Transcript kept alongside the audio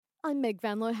I'm Meg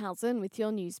Van Lohausen with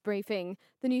your news briefing.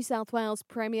 The New South Wales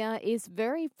Premier is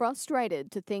very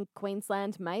frustrated to think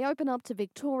Queensland may open up to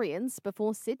Victorians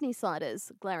before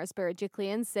Sydney-siders. Gladys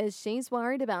Berejiklian says she's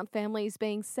worried about families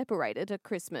being separated at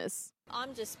Christmas.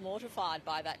 I'm just mortified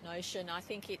by that notion. I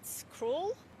think it's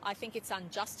cruel, I think it's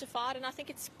unjustified, and I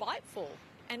think it's spiteful.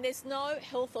 And there's no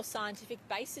health or scientific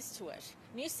basis to it.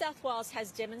 New South Wales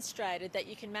has demonstrated that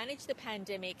you can manage the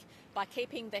pandemic by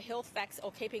keeping the health facts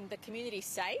or keeping the community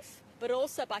safe, but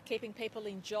also by keeping people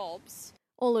in jobs.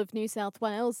 All of New South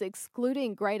Wales,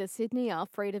 excluding Greater Sydney, are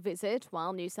free to visit,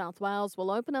 while New South Wales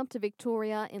will open up to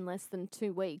Victoria in less than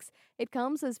 2 weeks. It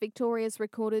comes as Victoria's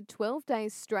recorded 12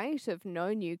 days straight of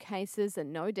no new cases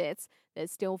and no deaths.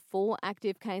 There's still 4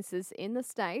 active cases in the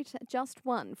state, just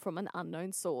 1 from an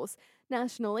unknown source.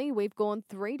 Nationally, we've gone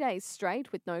 3 days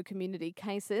straight with no community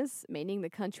cases, meaning the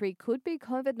country could be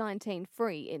COVID-19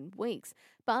 free in weeks.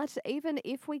 But even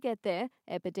if we get there,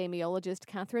 epidemiologist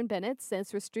Catherine Bennett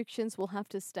says restrictions will have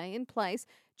to stay in place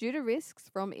due to risks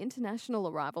from international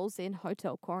arrivals in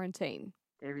hotel quarantine.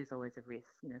 There is always a risk.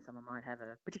 Someone might have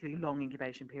a particularly long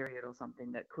incubation period or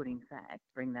something that could, in fact,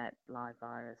 bring that live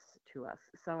virus to us.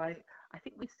 So I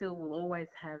think we still will always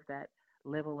have that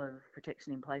level of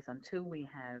protection in place until we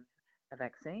have a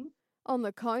vaccine. On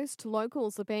the coast,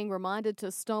 locals are being reminded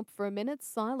to stop for a minute's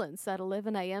silence at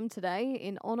 11 a.m. today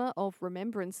in honour of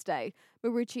Remembrance Day.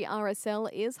 Maroochy RSL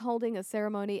is holding a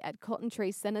ceremony at Cotton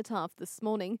Tree Cenotaph this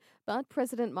morning, but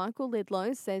President Michael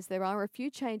Lidlow says there are a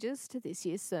few changes to this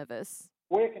year's service.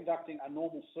 We're conducting a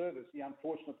normal service. The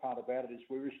unfortunate part about it is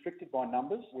we're restricted by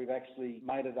numbers. We've actually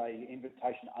made it an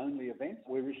invitation-only event.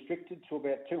 We're restricted to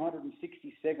about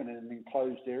 267 in an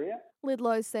enclosed area.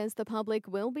 Lidlow says the public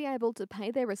will be able to pay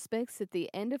their respects at the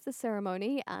end of the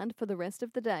ceremony, and for the rest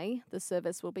of the day, the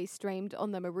service will be streamed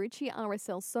on the Maroochy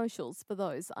RSL socials for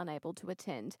those unable to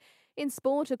attend. In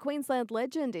sport, a Queensland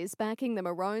legend is backing the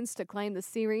Maroons to claim the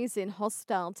series in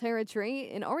hostile territory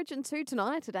in Origin 2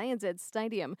 tonight at ANZ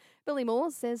Stadium. Billy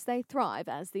Moore says they thrive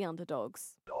as the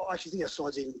underdogs. I actually think our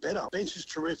side's even better. Bench is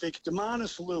terrific.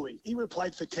 Demarnus Louis, he would have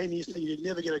played for 10 years thinking he'd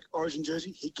never get an Origin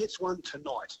jersey. He gets one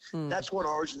tonight. That's what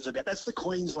Origin's about. That's the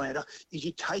Queenslander, is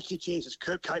you take your chances.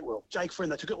 Kurt Catewell, Jake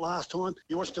Friend, they took it last time.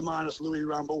 You watch Demarnus Louis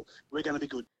rumble. We're going to be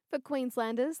good. For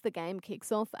Queenslanders, the game kicks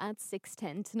off at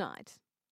 6:10 tonight.